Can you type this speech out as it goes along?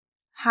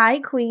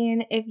Hi,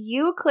 Queen. If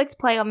you clicked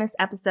play on this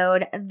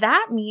episode,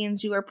 that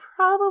means you are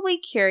probably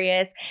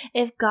curious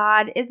if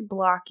God is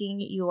blocking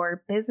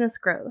your business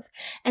growth.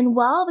 And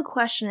while the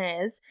question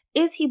is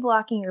he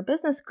blocking your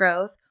business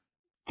growth?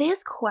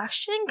 This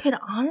question could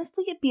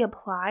honestly be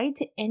applied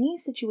to any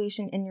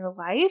situation in your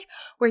life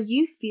where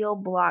you feel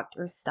blocked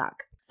or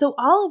stuck. So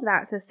all of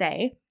that to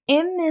say,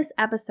 in this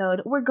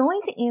episode, we're going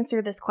to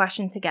answer this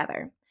question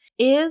together.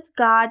 Is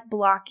God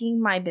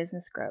blocking my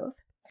business growth?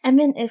 And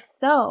then if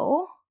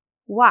so,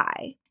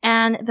 why?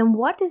 And then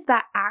what does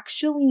that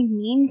actually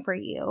mean for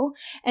you?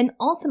 And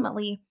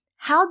ultimately,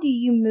 how do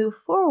you move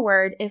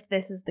forward if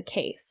this is the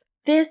case?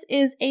 This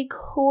is a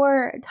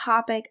core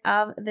topic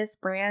of this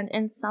brand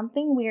and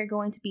something we are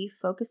going to be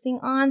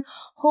focusing on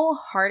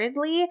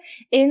wholeheartedly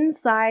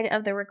inside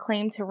of the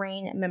Reclaim to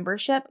Reign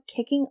membership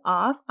kicking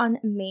off on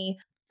May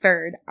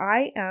 3rd.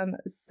 I am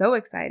so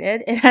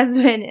excited. It has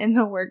been in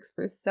the works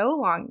for so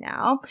long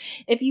now.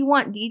 If you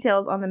want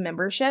details on the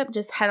membership,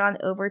 just head on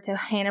over to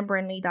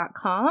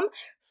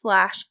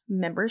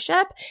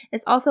hannahbrindley.com/membership.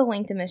 It's also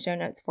linked in the show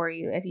notes for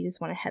you if you just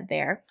want to head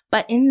there.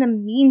 But in the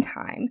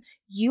meantime,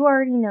 you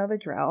already know the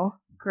drill.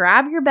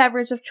 Grab your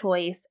beverage of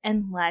choice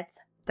and let's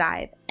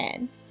dive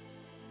in.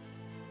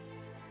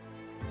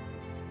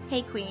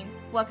 Hey Queen,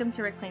 welcome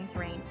to Reclaim to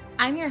Reign.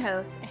 I'm your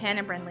host,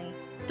 Hannah Brindley,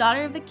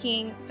 daughter of the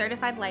King,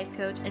 certified life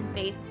coach, and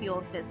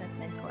faith-fueled business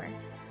mentor.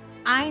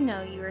 I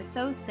know you are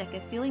so sick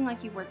of feeling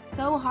like you work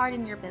so hard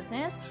in your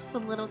business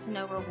with little to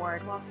no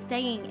reward while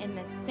staying in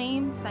this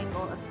same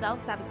cycle of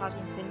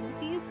self-sabotaging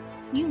tendencies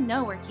you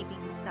know are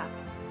keeping you stuck.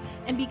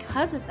 And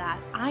because of that,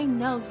 I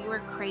know you are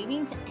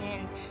craving to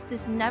end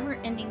this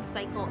never-ending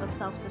cycle of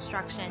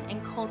self-destruction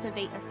and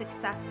cultivate a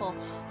successful,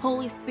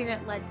 Holy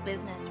Spirit-led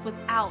business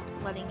without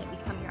letting it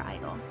become your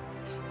idol.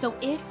 So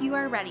if you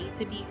are ready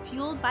to be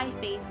fueled by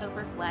faith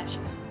over flesh,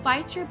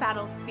 fight your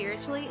battles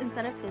spiritually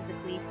instead of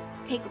physically,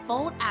 take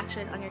bold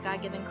action on your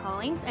God-given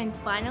callings, and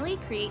finally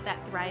create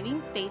that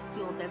thriving,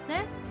 faith-fueled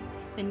business,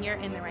 then you're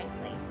in the right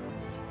place.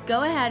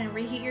 Go ahead and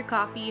reheat your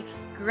coffee,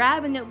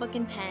 grab a notebook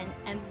and pen,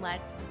 and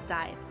let's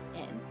dive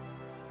in.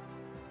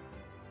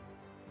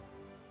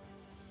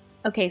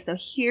 Okay, so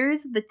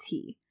here's the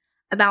tea.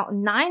 About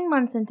 9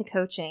 months into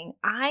coaching,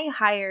 I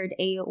hired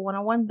a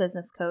one-on-one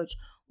business coach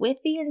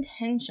with the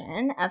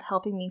intention of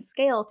helping me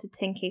scale to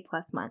 10K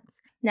plus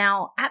months.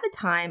 Now, at the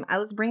time, I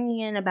was bringing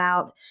in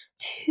about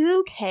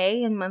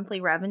 2K in monthly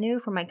revenue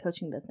for my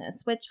coaching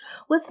business, which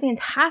was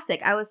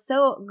fantastic. I was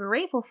so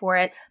grateful for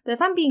it. But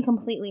if I'm being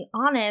completely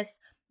honest,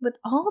 with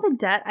all the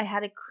debt I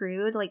had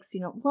accrued, like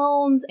student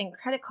loans and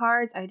credit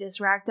cards I just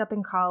racked up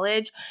in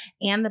college,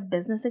 and the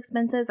business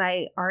expenses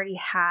I already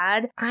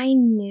had, I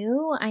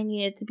knew I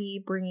needed to be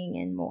bringing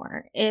in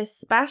more,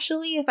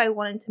 especially if I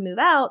wanted to move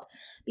out,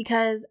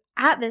 because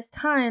at this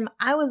time,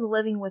 I was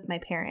living with my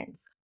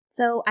parents.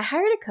 So I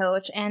hired a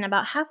coach, and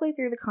about halfway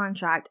through the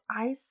contract,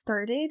 I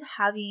started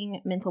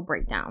having mental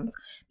breakdowns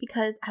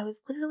because I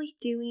was literally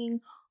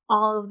doing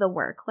all of the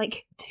work,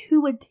 like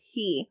to a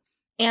T.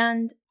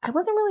 And I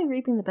wasn't really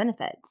reaping the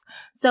benefits.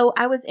 So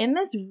I was in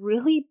this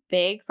really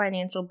big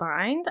financial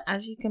bind,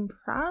 as you can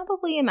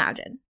probably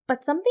imagine.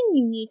 But something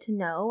you need to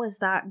know is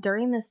that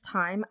during this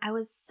time, I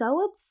was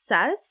so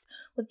obsessed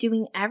with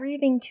doing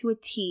everything to a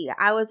T.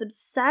 I was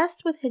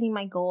obsessed with hitting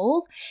my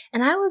goals,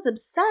 and I was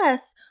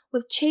obsessed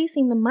with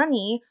chasing the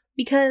money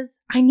because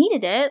I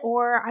needed it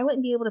or I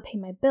wouldn't be able to pay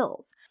my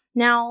bills.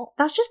 Now,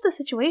 that's just the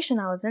situation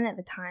I was in at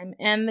the time,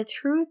 and the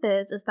truth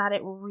is that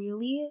it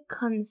really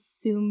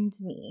consumed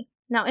me.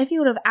 Now, if you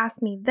would have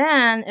asked me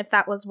then if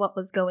that was what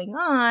was going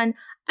on,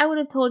 I would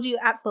have told you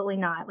absolutely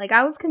not. Like,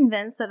 I was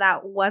convinced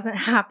that wasn't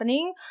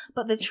happening,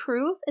 but the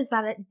truth is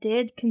that it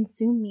did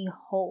consume me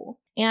whole.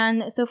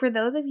 And so for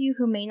those of you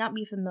who may not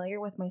be familiar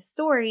with my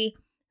story,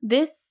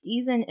 this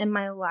season in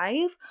my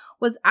life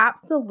was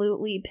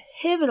absolutely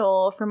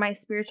pivotal for my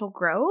spiritual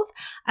growth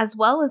as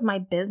well as my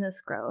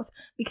business growth,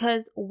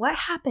 because what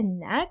happened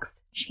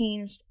next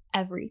changed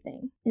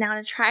everything. Now,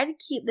 to try to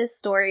keep this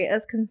story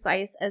as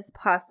concise as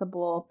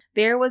possible,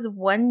 there was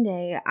one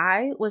day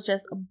I was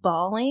just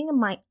bawling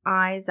my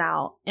eyes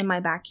out in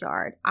my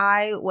backyard.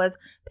 I was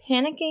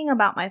panicking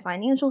about my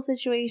financial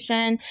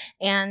situation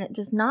and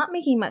just not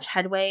making much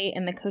headway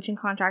in the coaching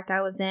contract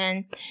I was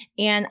in.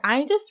 And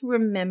I just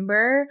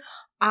remember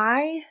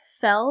I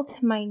fell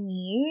to my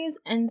knees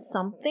and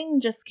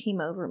something just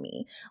came over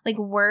me. Like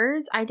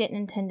words I didn't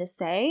intend to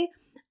say.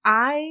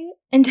 I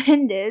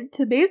intended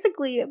to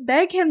basically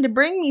beg him to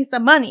bring me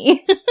some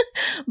money.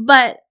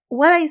 But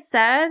what I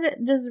said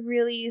just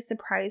really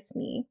surprised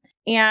me.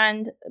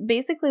 And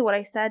basically what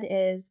I said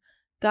is,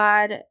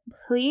 God,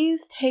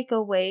 please take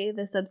away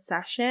this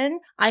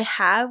obsession I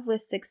have with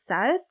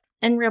success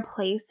and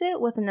replace it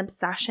with an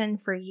obsession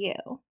for you.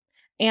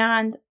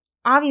 And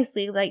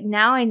obviously, like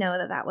now I know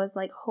that was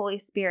like Holy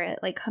Spirit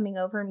like coming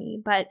over me,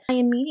 but I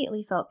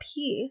immediately felt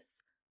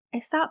peace. I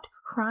stopped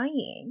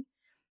crying.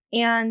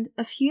 And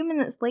a few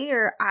minutes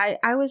later,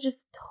 I was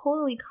just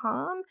totally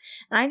calm.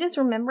 And I just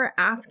remember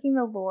asking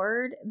the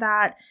Lord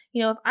that,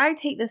 if I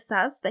take the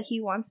steps that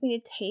He wants me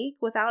to take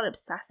without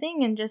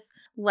obsessing and just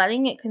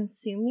letting it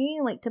consume me,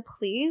 like to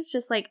please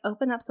just like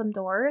open up some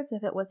doors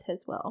if it was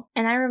His will.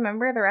 And I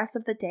remember the rest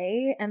of the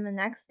day and the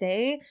next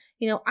day,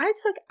 I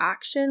took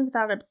action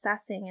without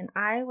obsessing, and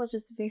I was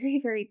just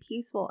very, very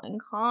peaceful and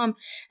calm.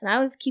 And I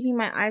was keeping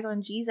my eyes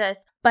on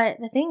Jesus. But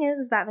the thing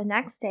is that the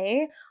next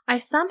day, I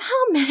somehow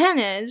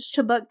managed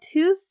to book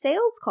 2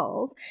 sales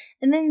calls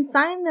and then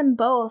sign them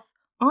both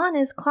on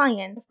as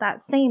clients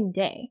that same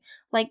day,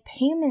 like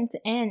payments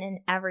in and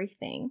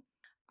everything.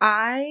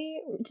 I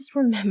just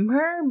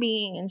remember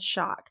being in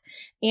shock.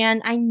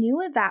 And I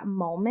knew at that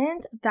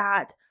moment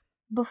that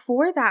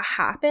before that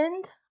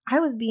happened, I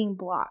was being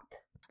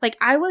blocked. Like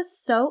I was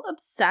so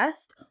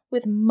obsessed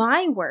with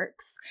my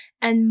works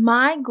and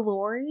my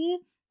glory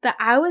that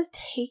I was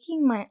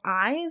taking my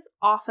eyes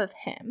off of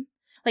Him.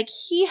 Like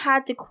He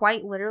had to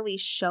quite literally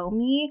show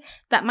me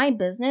that my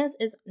business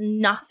is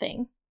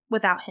nothing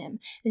without Him.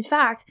 In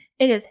fact,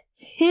 it is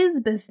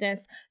His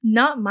business,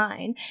 not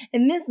mine.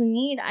 And this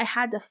need I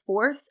had to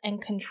force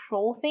and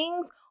control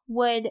things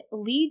would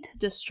lead to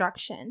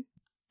destruction.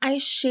 I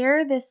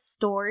share this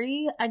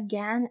story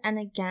again and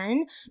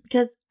again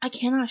because I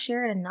cannot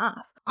share it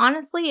enough.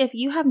 Honestly, if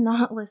you have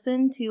not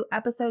listened to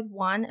episode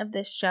 1 of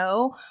this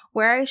show,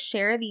 where I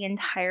share the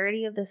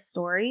entirety of this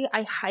story,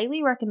 I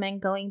highly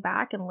recommend going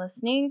back and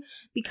listening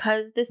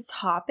because this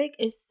topic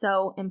is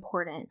so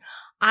important.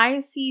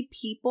 I see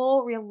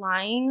people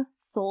relying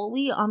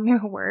solely on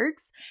their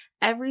works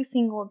every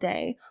single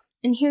day.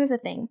 And here's the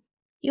thing.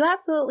 You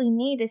absolutely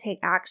need to take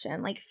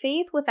action. Like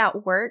faith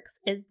without works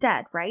is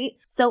dead, right?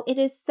 So it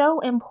is so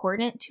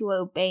important to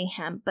obey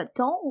Him, but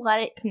don't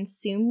let it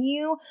consume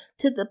you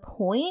to the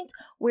point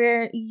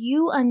where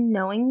you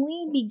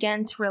unknowingly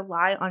begin to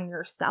rely on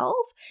yourself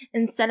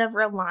instead of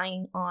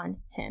relying on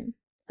Him.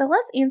 So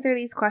let's answer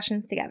these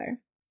questions together.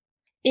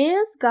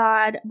 Is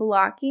God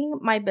blocking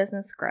my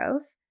business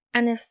growth?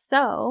 And if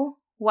so,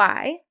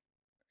 why?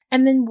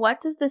 And then what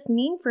does this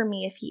mean for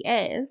me if He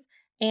is?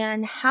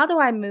 And how do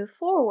I move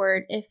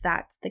forward if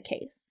that's the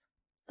case?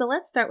 So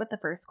let's start with the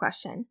first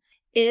question.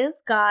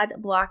 Is God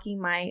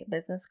blocking my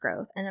business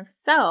growth? And if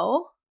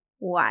so,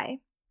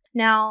 why?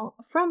 Now,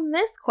 from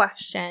this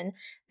question,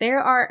 there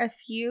are a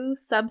few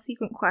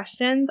subsequent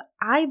questions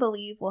I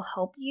believe will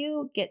help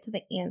you get to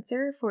the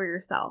answer for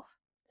yourself.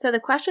 So the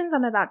questions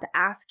I'm about to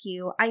ask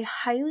you, I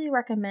highly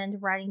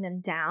recommend writing them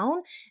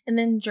down and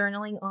then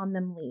journaling on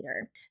them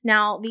later.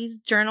 Now, these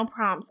journal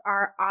prompts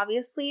are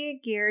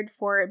obviously geared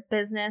for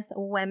business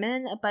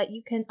women, but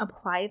you can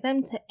apply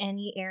them to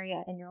any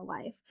area in your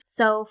life.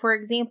 So, for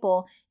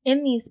example,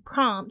 in these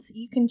prompts,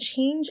 you can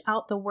change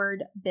out the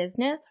word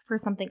business for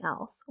something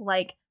else,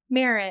 like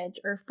marriage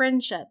or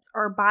friendships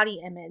or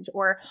body image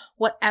or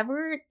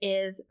whatever it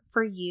is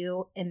for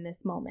you in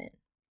this moment.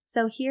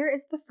 So here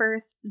is the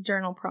first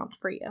journal prompt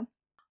for you.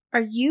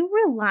 Are you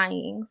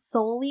relying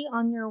solely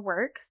on your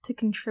works to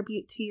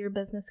contribute to your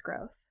business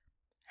growth?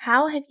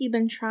 How have you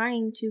been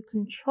trying to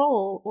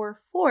control or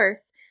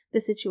force the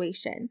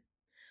situation?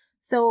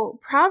 So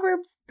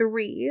Proverbs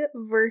 3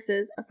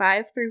 verses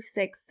 5 through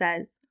 6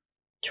 says,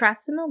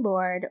 "Trust in the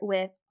Lord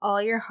with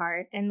all your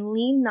heart and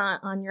lean not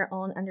on your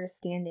own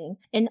understanding.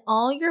 In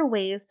all your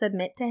ways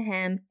submit to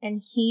Him,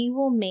 and He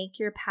will make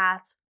your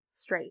paths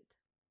straight."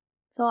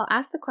 So I'll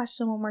ask the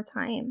question one more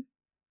time.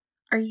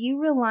 Are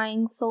you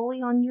relying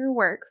solely on your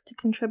works to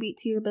contribute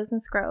to your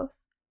business growth?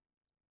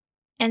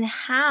 And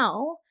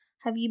how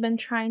have you been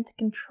trying to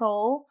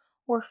control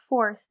or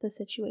force the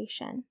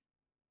situation?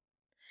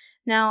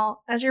 Now,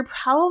 as you're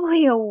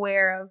probably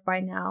aware of by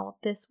now,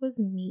 this was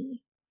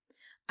me.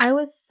 I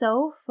was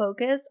so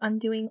focused on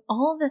doing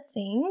all the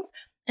things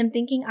and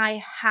thinking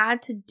I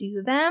had to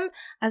do them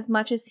as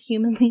much as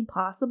humanly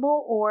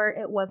possible or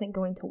it wasn't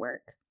going to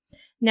work.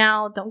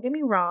 Now, don't get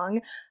me wrong,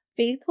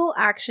 faithful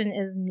action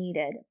is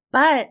needed,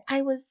 but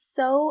I was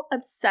so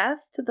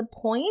obsessed to the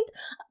point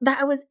that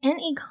I was in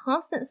a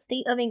constant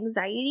state of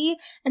anxiety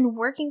and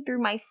working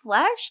through my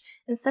flesh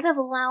instead of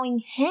allowing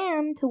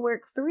Him to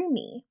work through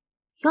me.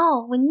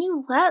 Y'all, when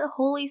you let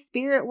Holy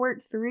Spirit work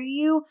through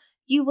you,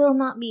 you will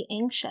not be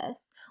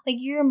anxious. Like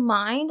your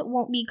mind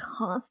won't be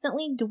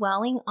constantly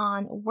dwelling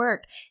on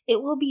work.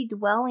 It will be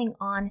dwelling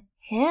on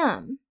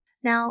Him.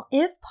 Now,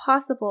 if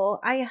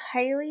possible, I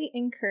highly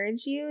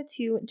encourage you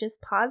to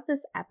just pause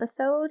this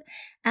episode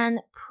and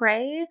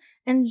pray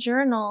and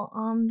journal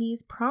on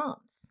these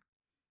prompts.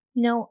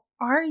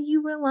 Are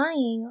you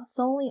relying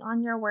solely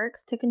on your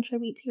works to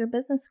contribute to your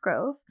business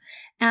growth?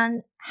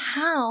 And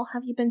how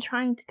have you been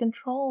trying to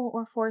control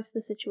or force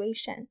the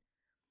situation?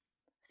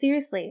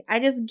 Seriously, I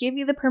just give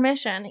you the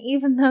permission,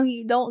 even though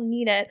you don't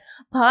need it.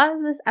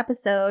 Pause this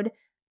episode,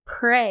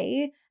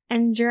 pray,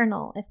 and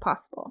journal if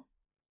possible.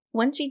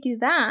 Once you do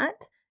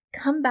that,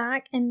 come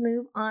back and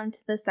move on to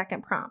the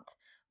second prompt,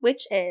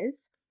 which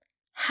is,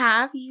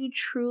 have you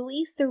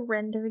truly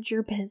surrendered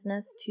your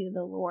business to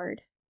the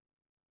Lord?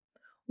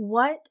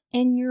 What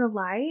in your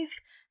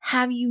life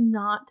have you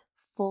not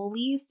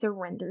fully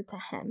surrender to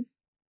Him.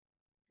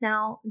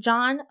 Now,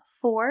 John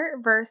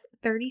 4 verse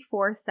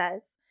 34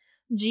 says,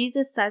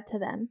 Jesus said to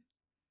them,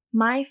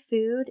 "My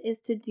food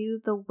is to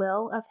do the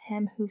will of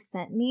Him who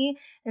sent me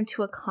and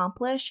to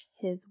accomplish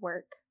His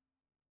work."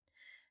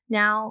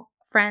 Now,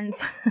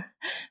 friends,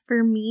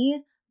 for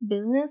me,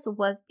 business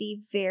was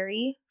the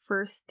very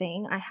first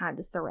thing I had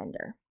to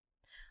surrender.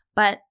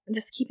 But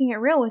just keeping it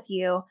real with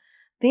you,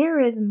 there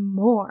is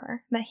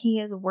more that He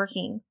is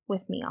working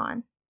with me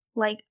on.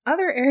 Like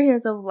other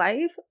areas of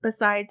life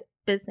besides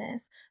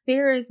business,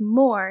 there is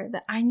more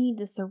that I need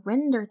to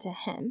surrender to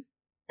Him.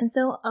 And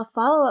so a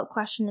follow-up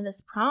question to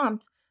this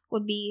prompt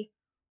would be,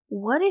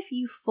 what if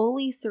you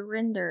fully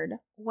surrendered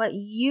what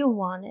you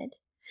wanted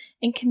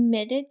and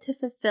committed to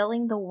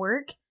fulfilling the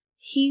work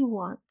He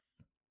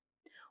wants?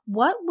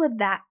 What would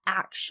that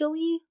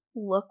actually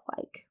look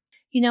like?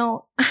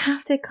 I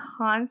have to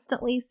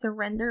constantly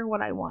surrender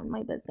what I want in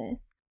my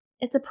business.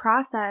 It's a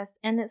process,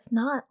 and it's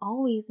not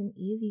always an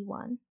easy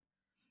one.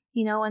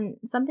 And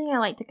something I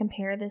like to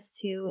compare this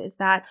to is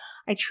that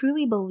I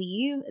truly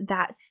believe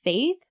that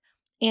faith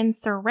and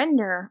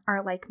surrender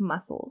are like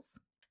muscles.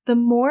 The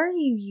more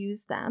you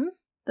use them,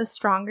 the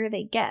stronger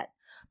they get,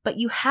 but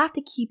you have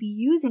to keep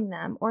using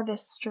them or the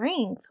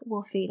strength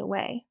will fade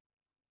away.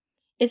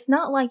 It's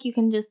not like you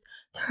can just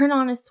turn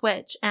on a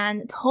switch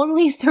and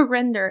totally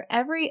surrender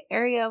every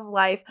area of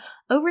life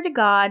over to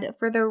God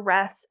for the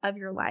rest of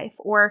your life.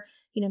 Or,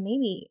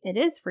 maybe it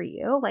is for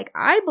you. Like,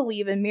 I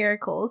believe in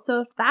miracles.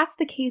 So if that's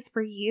the case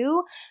for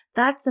you,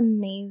 that's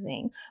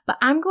amazing. But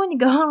I'm going to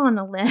go on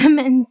a limb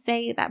and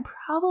say that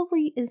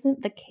probably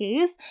isn't the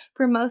case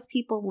for most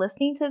people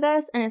listening to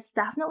this. And it's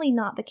definitely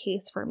not the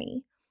case for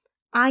me.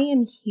 I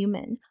am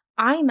human.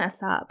 I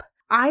mess up.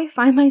 I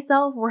find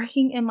myself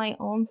working in my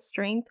own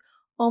strength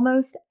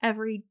almost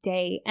every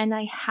day, and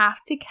I have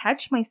to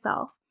catch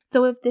myself.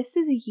 So if this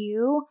is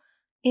you,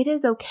 it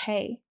is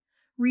okay.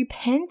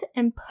 Repent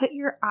and put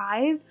your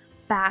eyes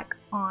back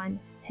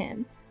on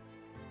Him.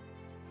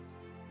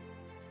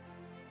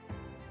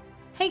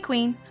 Hey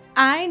Queen,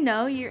 I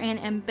know you're an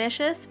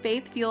ambitious,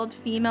 faith-fueled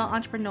female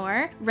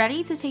entrepreneur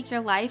ready to take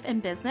your life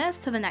and business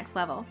to the next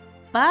level,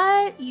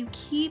 but you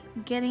keep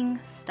getting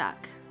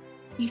stuck.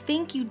 You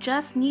think you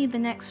just need the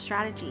next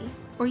strategy,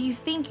 or you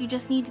think you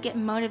just need to get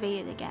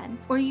motivated again,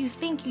 or you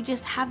think you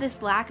just have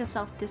this lack of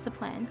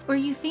self-discipline, or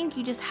you think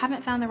you just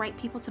haven't found the right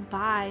people to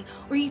buy,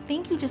 or you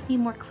think you just need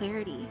more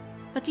clarity.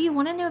 But do you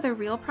want to know the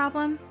real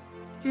problem?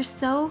 You're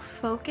so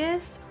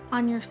focused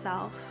on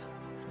yourself.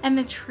 And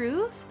the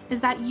truth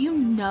is that you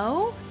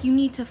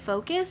need to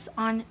focus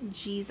on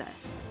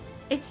Jesus.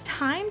 It's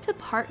time to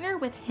partner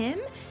with Him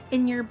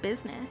in your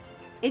business.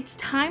 It's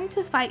time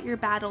to fight your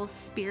battles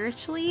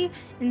spiritually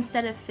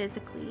instead of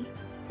physically.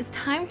 It's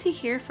time to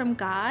hear from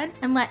God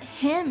and let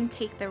Him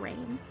take the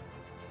reins.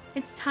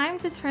 It's time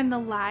to turn the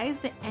lies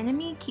the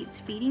enemy keeps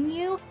feeding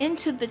you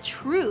into the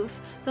truth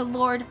the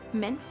Lord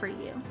meant for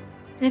you.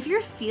 And if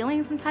you're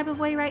feeling some type of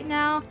way right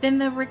now, then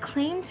the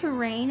Reclaim to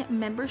Reign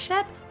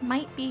membership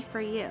might be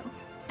for you.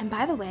 And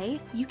by the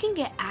way, you can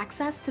get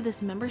access to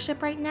this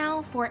membership right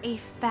now for a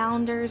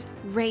founder's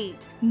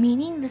rate,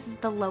 meaning this is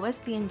the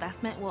lowest the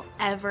investment will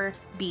ever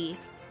be.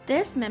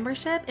 This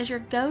membership is your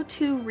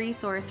go-to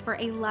resource for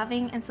a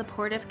loving and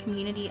supportive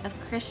community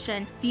of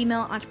Christian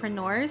female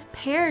entrepreneurs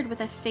paired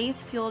with a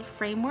faith-fueled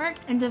framework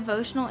and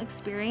devotional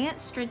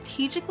experience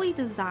strategically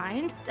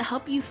designed to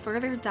help you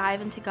further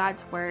dive into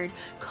God's Word,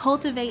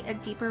 cultivate a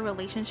deeper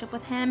relationship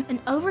with Him,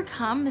 and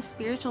overcome the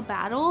spiritual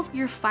battles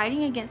you're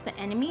fighting against the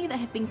enemy that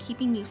have been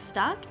keeping you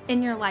stuck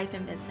in your life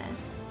and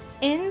business.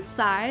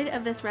 Inside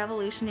of this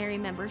revolutionary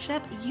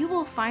membership, you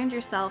will find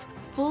yourself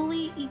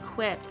fully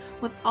equipped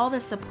with all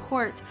the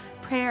support,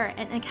 prayer,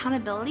 and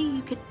accountability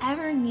you could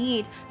ever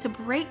need to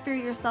break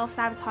through your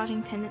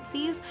self-sabotaging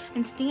tendencies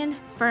and stand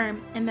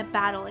firm in the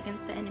battle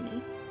against the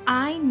enemy.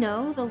 I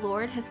know the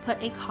Lord has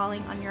put a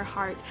calling on your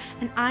heart,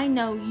 and I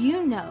know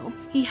you know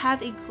He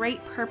has a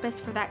great purpose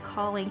for that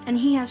calling, and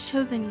He has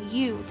chosen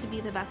you to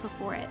be the vessel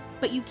for it.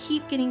 But you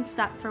keep getting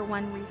stuck for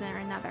one reason or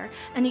another,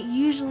 and it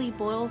usually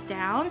boils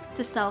down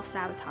to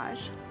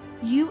self-sabotage.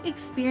 You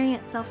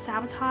experience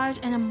self-sabotage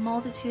in a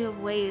multitude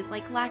of ways,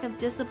 like lack of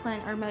discipline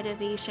or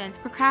motivation,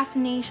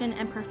 procrastination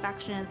and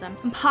perfectionism,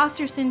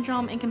 imposter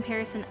syndrome and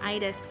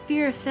comparisonitis,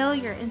 fear of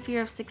failure and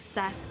fear of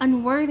success,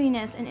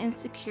 unworthiness and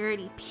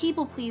insecurity,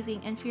 people-pleasing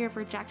and fear of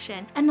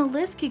rejection, and the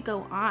list could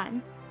go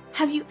on.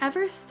 Have you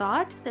ever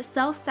thought that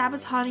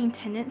self-sabotaging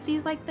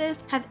tendencies like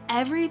this have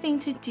everything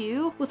to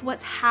do with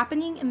what's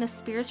happening in the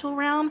spiritual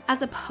realm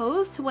as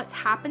opposed to what's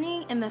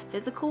happening in the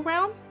physical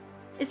realm?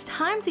 It's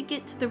time to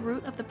get to the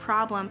root of the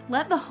problem.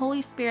 Let the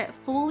Holy Spirit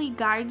fully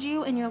guide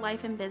you in your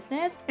life and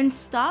business, and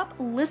stop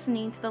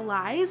listening to the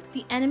lies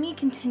the enemy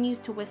continues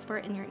to whisper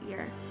in your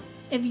ear.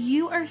 If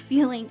you are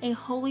feeling a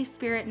Holy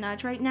Spirit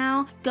nudge right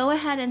now, go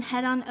ahead and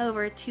head on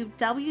over to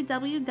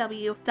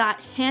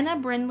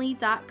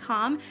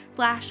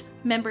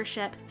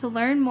www.hannahbrindley.com/membership to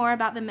learn more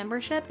about the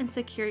membership and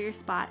secure your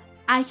spot.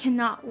 I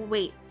cannot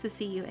wait to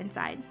see you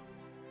inside.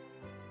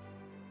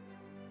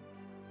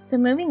 So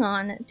moving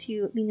on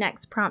to the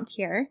next prompt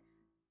here.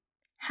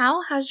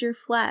 How has your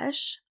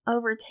flesh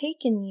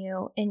overtaken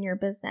you in your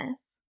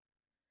business?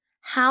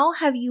 How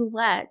have you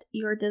let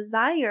your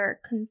desire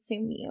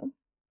consume you?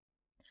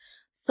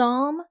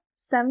 Psalm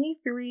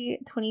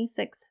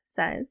 73:26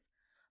 says,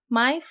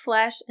 "My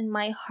flesh and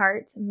my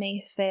heart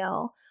may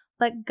fail,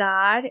 but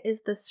God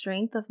is the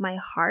strength of my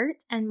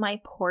heart and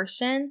my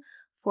portion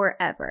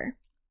forever."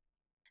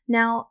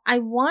 Now, I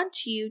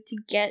want you to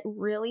get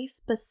really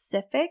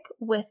specific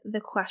with the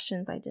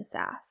questions I just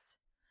asked.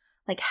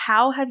 Like,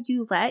 how have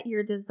you let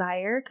your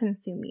desire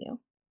consume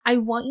you? I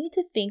want you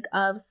to think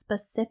of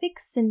specific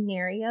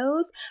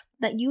scenarios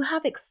that you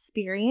have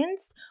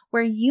experienced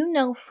where you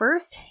know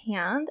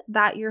firsthand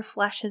that your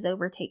flesh has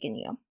overtaken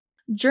you.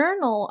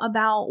 Journal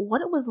about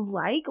what it was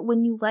like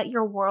when you let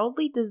your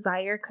worldly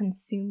desire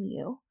consume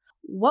you.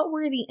 What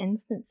were the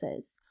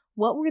instances?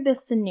 What were the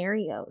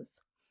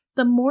scenarios?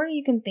 The more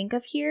you can think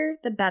of here,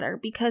 the better,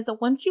 because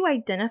once you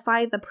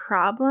identify the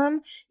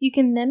problem, you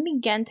can then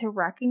begin to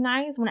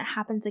recognize when it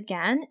happens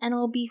again, and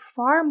it'll be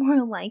far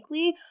more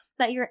likely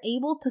that you're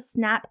able to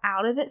snap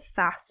out of it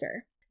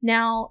faster.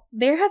 Now,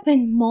 there have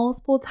been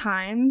multiple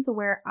times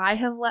where I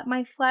have let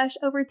my flesh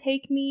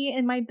overtake me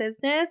in my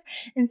business,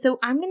 and so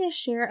I'm going to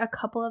share a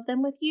couple of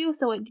them with you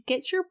so it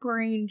gets your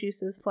brain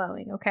juices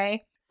flowing,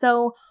 okay?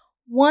 So,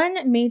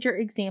 one major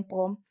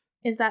example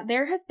is that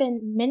there have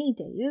been many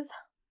days,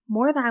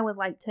 more than I would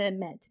like to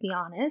admit, to be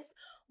honest,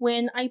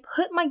 when I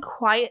put my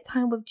quiet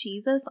time with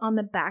Jesus on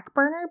the back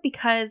burner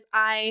because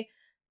I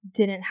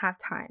didn't have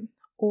time,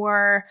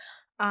 or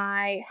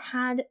I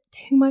had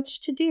too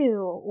much to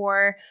do,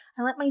 or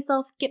I let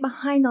myself get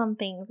behind on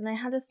things and I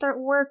had to start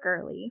work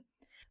early.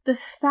 The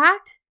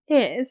fact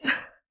is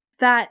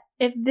that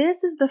if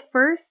this is the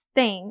first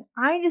thing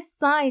I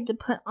decide to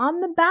put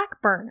on the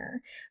back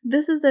burner,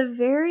 this is a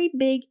very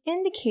big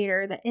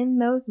indicator that in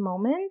those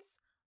moments,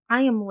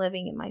 I am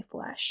living in my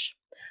flesh.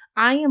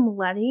 I am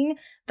letting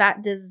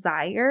that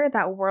desire,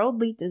 that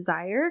worldly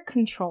desire,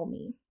 control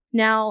me.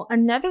 Now,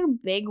 another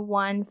big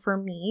one for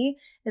me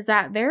is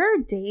that there are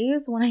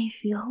days when I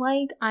feel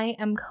like I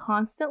am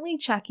constantly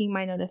checking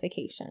my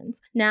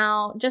notifications.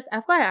 Now, just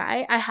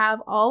FYI, I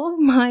have all of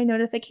my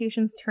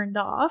notifications turned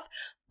off,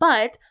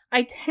 but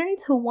I tend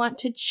to want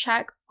to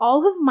check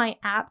all of my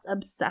apps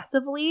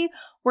obsessively,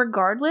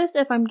 regardless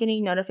if I'm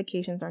getting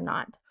notifications or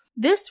not.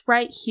 This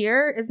right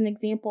here is an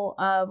example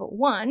of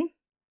one,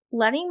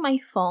 letting my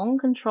phone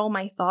control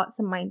my thoughts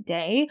in my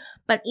day,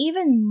 but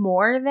even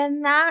more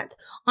than that,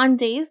 on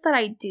days that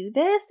I do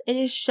this, it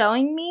is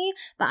showing me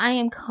that I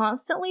am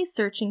constantly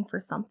searching for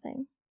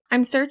something.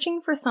 I'm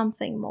searching for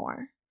something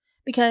more.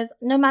 Because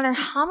no matter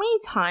how many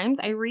times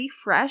I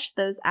refresh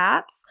those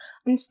apps,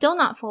 I'm still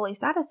not fully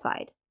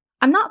satisfied.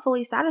 I'm not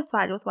fully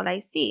satisfied with what I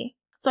see.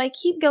 So I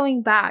keep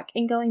going back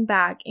and going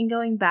back and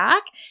going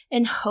back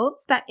in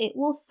hopes that it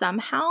will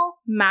somehow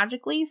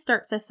magically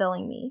start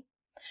fulfilling me.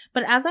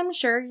 But as I'm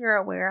sure you're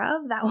aware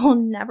of, that will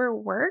never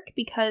work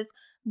because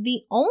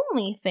the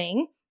only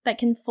thing that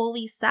can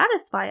fully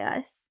satisfy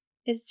us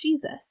is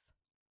Jesus.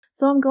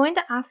 So I'm going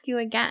to ask you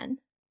again,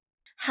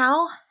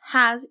 how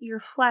has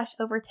your flesh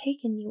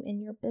overtaken you in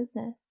your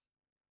business?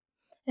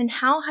 And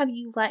how have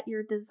you let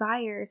your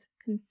desires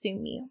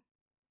consume you?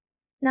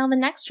 Now, the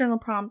next journal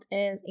prompt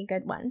is a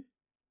good one.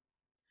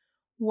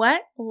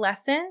 What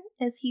lesson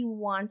is he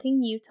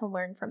wanting you to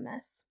learn from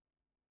this?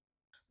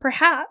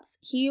 Perhaps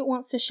he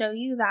wants to show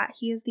you that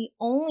he is the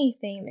only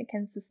thing that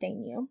can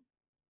sustain you.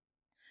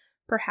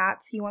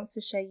 Perhaps he wants to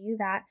show you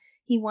that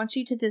he wants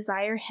you to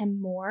desire him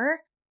more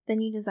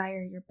than you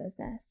desire your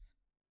business.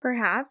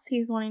 Perhaps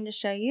he's wanting to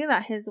show you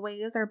that his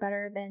ways are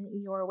better than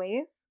your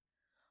ways.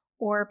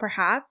 Or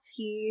perhaps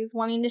he's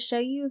wanting to show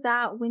you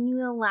that when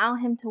you allow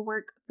him to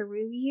work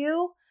through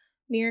you,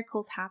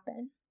 miracles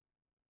happen.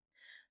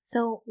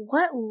 So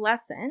what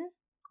lesson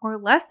or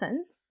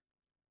lessons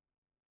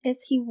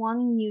is he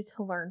wanting you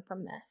to learn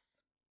from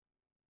this?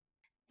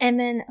 And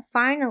then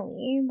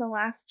finally, the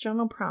last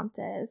journal prompt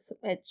is,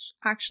 which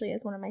actually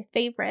is one of my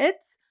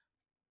favorites,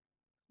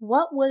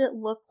 what would it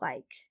look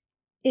like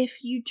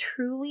if you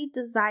truly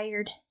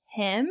desired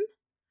him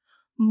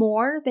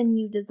more than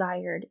you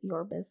desired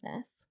your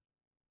business?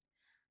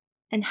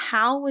 And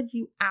how would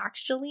you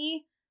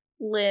actually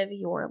live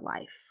your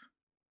life?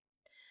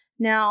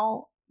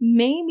 Now,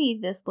 maybe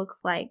this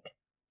looks like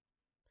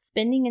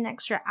spending an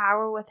extra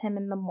hour with him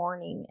in the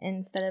morning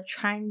instead of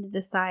trying to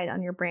decide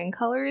on your brand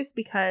colors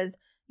because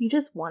you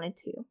just wanted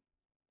to.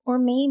 Or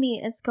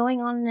maybe it's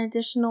going on an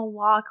additional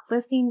walk,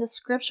 listening to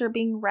scripture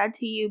being read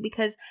to you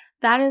because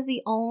that is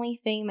the only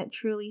thing that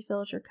truly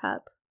fills your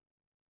cup.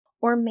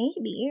 Or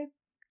maybe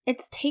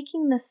it's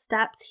taking the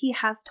steps he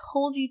has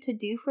told you to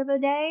do for the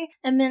day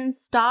and then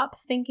stop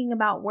thinking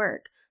about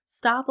work.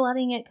 Stop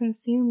letting it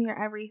consume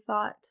your every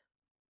thought.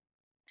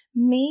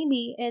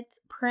 Maybe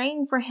it's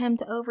praying for him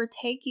to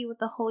overtake you with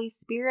the Holy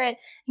Spirit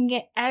and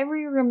get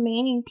every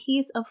remaining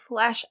piece of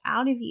flesh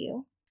out of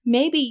you.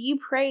 Maybe you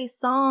pray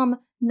Psalm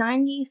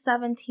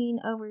 90:17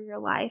 over your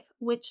life,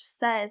 which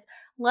says,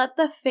 "Let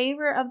the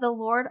favor of the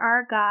Lord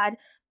our God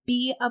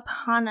be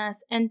upon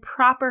us and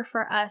proper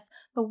for us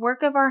the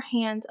work of our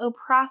hands. Oh,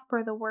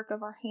 prosper the work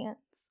of our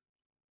hands.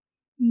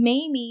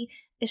 Maybe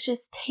it's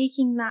just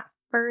taking that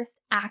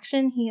first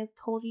action he has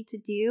told you to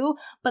do,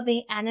 but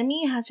the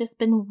enemy has just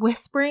been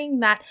whispering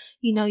that,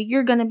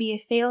 you're going to be a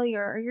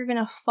failure, or you're going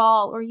to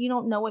fall, or you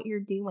don't know what you're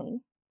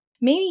doing.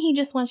 Maybe he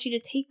just wants you to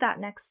take that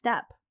next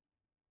step.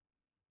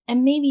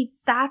 And maybe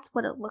that's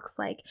what it looks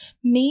like.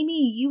 Maybe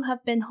you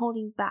have been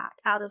holding back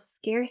out of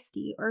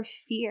scarcity or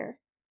fear.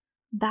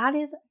 That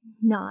is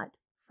not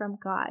from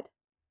God.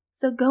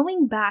 So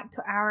going back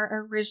to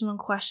our original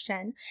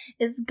question,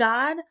 is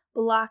God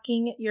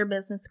blocking your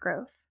business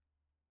growth?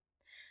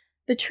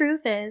 The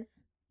truth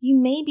is, you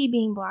may be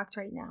being blocked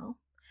right now.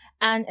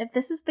 And if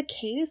this is the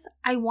case,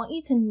 I want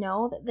you to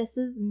know that this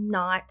is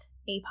not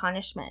a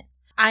punishment.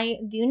 I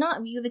do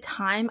not view the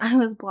time I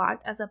was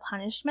blocked as a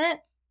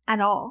punishment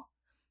at all.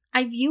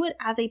 I view it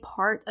as a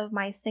part of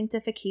my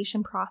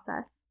sanctification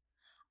process.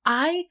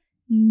 I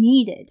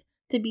needed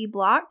to be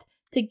blocked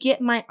to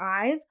get my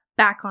eyes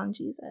back on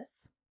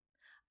Jesus.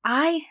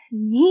 I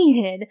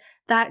needed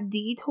that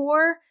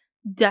detour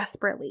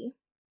desperately.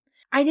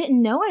 I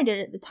didn't know I did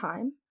at the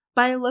time,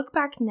 but I look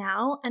back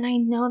now and I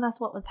know that's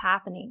what was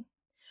happening.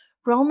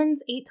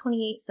 Romans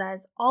 8:28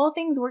 says, "All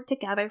things work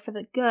together for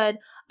the good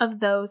of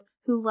those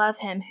who love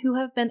him, who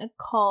have been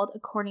called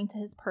according to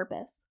his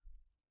purpose."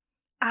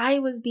 I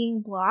was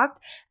being blocked,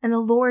 and the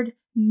Lord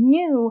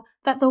knew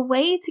that the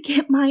way to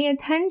get my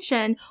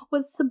attention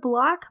was to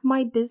block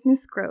my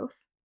business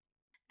growth.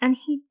 And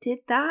he did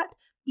that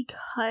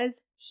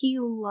because he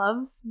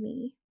loves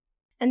me.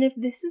 And if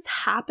this is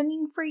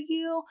happening for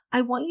you,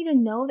 I want you to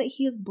know that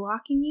he is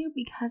blocking you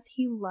because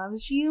he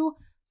loves you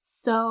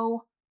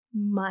so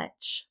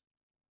much.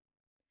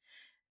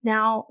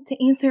 Now,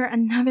 to answer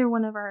another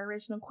one of our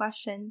original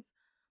questions,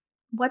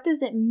 what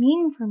does it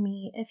mean for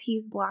me if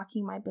he's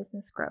blocking my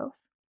business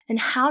growth? And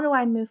how do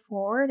I move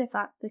forward if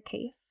that's the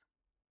case?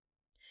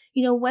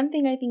 One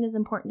thing I think is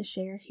important to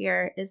share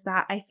here is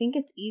that I think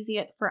it's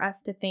easy for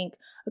us to think,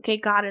 okay,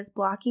 God is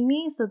blocking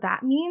me, so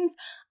that means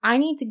I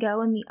need to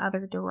go in the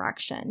other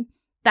direction.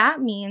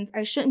 That means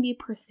I shouldn't be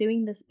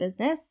pursuing this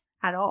business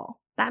at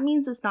all. That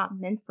means it's not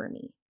meant for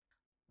me.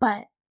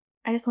 But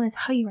I just want to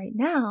tell you right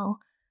now,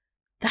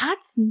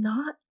 that's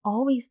not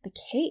always the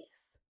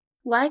case.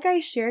 Like I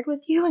shared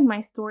with you in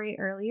my story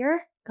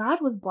earlier, God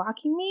was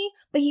blocking me,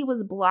 but he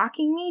was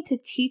blocking me to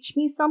teach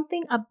me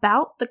something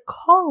about the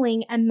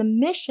calling and the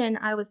mission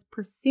I was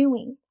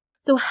pursuing.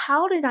 So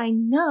how did I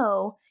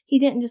know he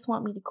didn't just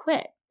want me to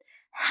quit?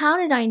 How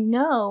did I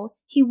know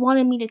he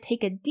wanted me to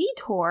take a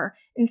detour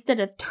instead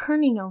of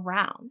turning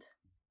around?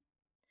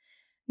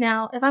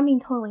 Now, if I'm being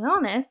totally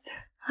honest,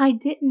 I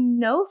didn't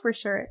know for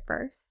sure at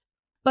first.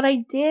 But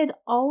I did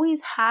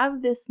always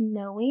have this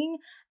knowing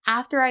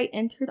after I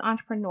entered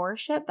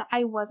entrepreneurship that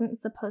I wasn't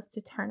supposed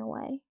to turn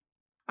away.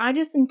 I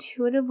just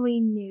intuitively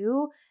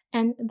knew,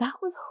 and that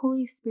was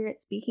Holy Spirit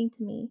speaking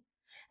to me.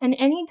 And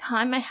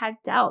anytime I had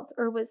doubts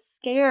or was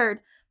scared,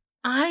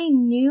 I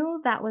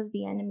knew that was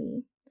the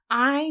enemy.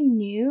 I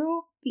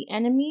knew the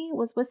enemy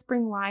was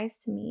whispering lies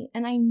to me.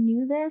 And I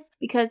knew this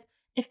because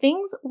if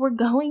things were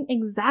going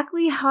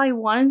exactly how I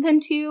wanted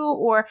them to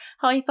or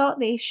how I thought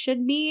they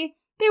should be,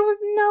 there was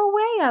no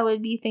way I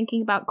would be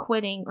thinking about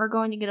quitting or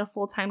going to get a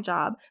full-time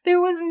job. There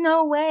was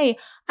no way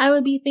I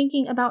would be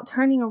thinking about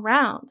turning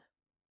around.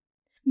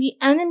 The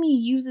enemy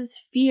uses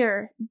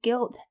fear,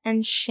 guilt,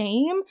 and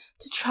shame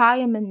to try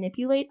and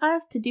manipulate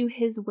us to do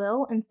his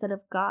will instead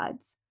of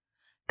God's.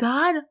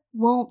 God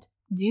won't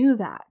do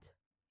that.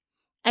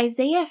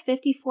 Isaiah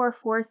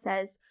 54:4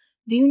 says,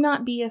 "Do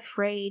not be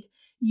afraid.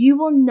 You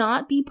will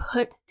not be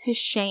put to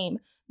shame.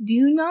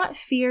 Do not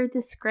fear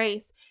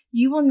disgrace.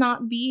 You will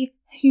not be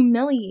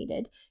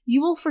humiliated.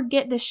 You will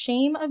forget the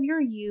shame of your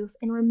youth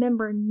and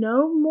remember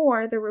no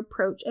more the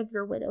reproach of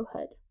your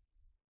widowhood."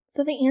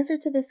 So the answer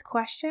to this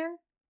question,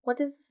 what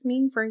does this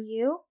mean for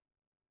you?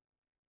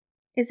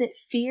 Is it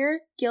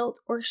fear, guilt,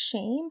 or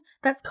shame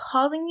that's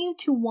causing you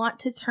to want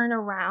to turn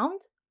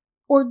around?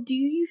 Or do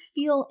you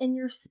feel in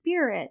your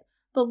spirit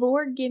the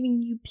Lord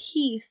giving you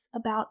peace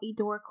about a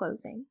door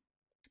closing?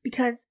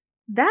 Because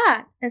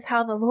that is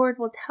how the Lord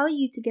will tell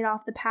you to get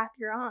off the path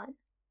you're on.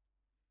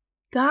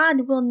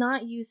 God will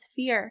not use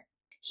fear.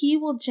 He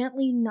will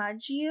gently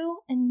nudge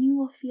you and you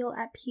will feel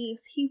at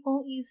peace. He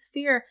won't use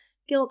fear,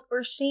 guilt,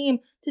 or shame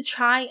to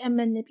try and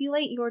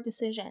manipulate your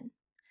decision.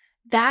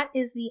 That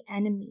is the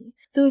enemy.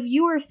 So if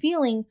you are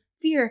feeling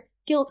fear,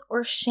 guilt,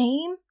 or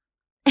shame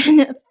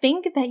and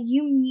think that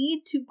you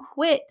need to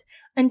quit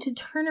and to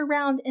turn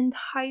around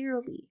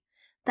entirely,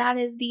 that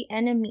is the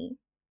enemy.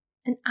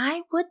 And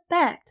I would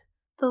bet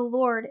the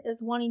Lord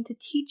is wanting to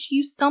teach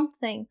you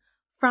something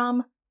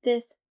from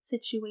this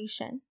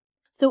situation.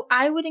 So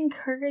I would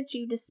encourage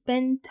you to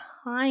spend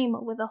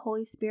time with the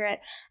Holy Spirit.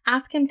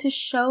 Ask him to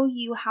show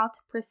you how to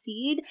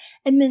proceed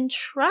and then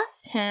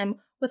trust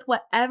him with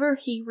whatever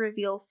he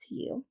reveals to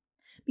you.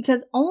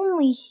 Because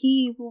only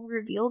he will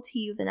reveal to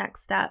you the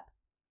next step.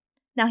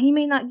 Now, he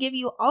may not give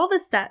you all the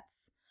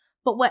steps,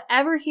 but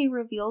whatever he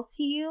reveals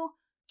to you,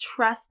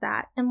 Trust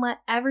that and let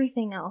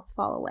everything else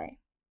fall away.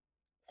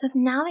 So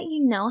now that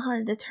you know how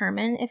to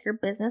determine if your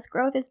business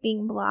growth is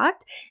being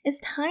blocked, it's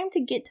time to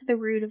get to the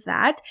root of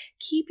that.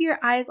 Keep your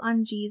eyes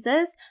on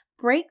Jesus,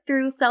 break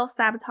through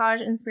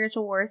self-sabotage and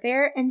spiritual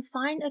warfare, and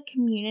find a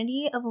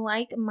community of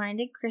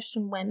like-minded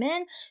Christian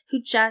women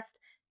who just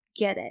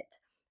get it.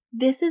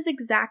 This is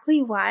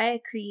exactly why I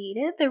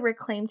created the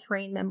Reclaim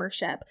Terrain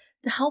membership,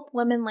 to help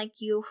women like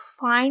you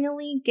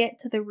finally get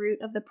to the root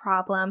of the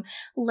problem,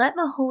 let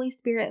the Holy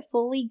Spirit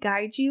fully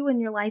guide you in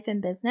your life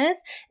and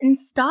business, and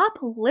stop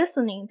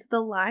listening to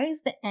the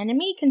lies the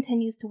enemy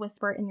continues to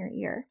whisper in your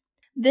ear.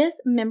 This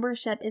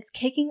membership is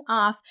kicking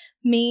off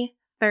May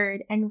 3rd,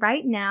 and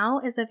right now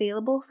is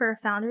available for a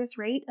founder's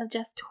rate of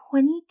just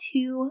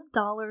 $22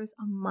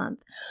 a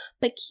month.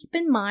 But keep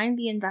in mind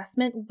the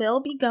investment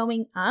will be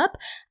going up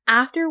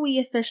after we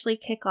officially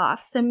kick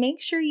off, so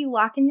make sure you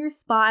lock in your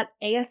spot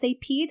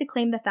ASAP to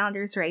claim the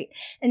founder's rate.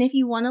 And if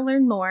you want to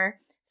learn more,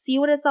 see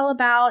what it's all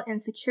about,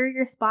 and secure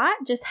your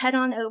spot, just head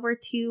on over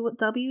to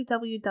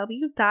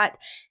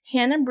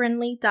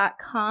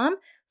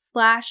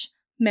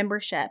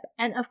www.hannahbrindley.com/membership.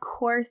 And of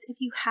course, if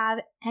you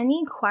have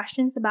any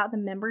questions about the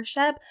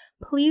membership,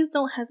 please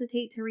don't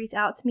hesitate to reach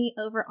out to me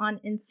over on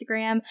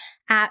Instagram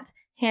at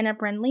Hannah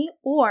Brindley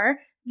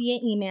or via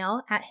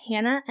email at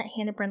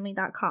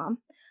hannah@hannahbrindley.com.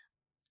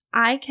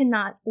 I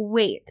cannot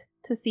wait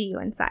to see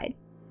you inside.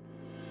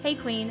 Hey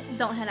Queen,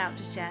 don't head out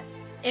just yet.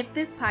 If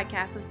this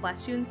podcast has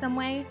blessed you in some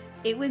way,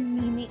 it would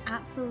mean the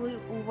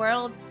absolute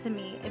world to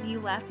me if you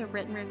left a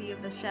written review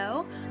of the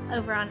show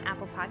over on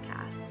Apple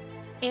Podcasts.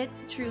 It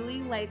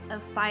truly lights a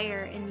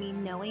fire in me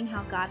knowing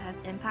how God has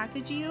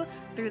impacted you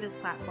through this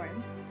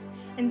platform.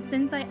 And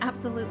since I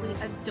absolutely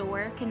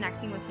adore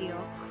connecting with you,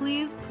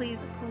 please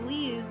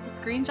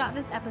screenshot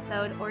this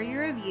episode or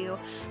your review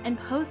and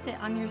post it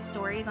on your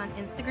stories on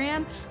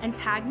Instagram and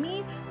tag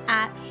me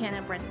at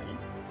Hannah Brindley.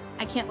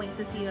 I can't wait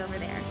to see you over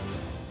there.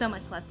 So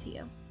much love to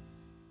you.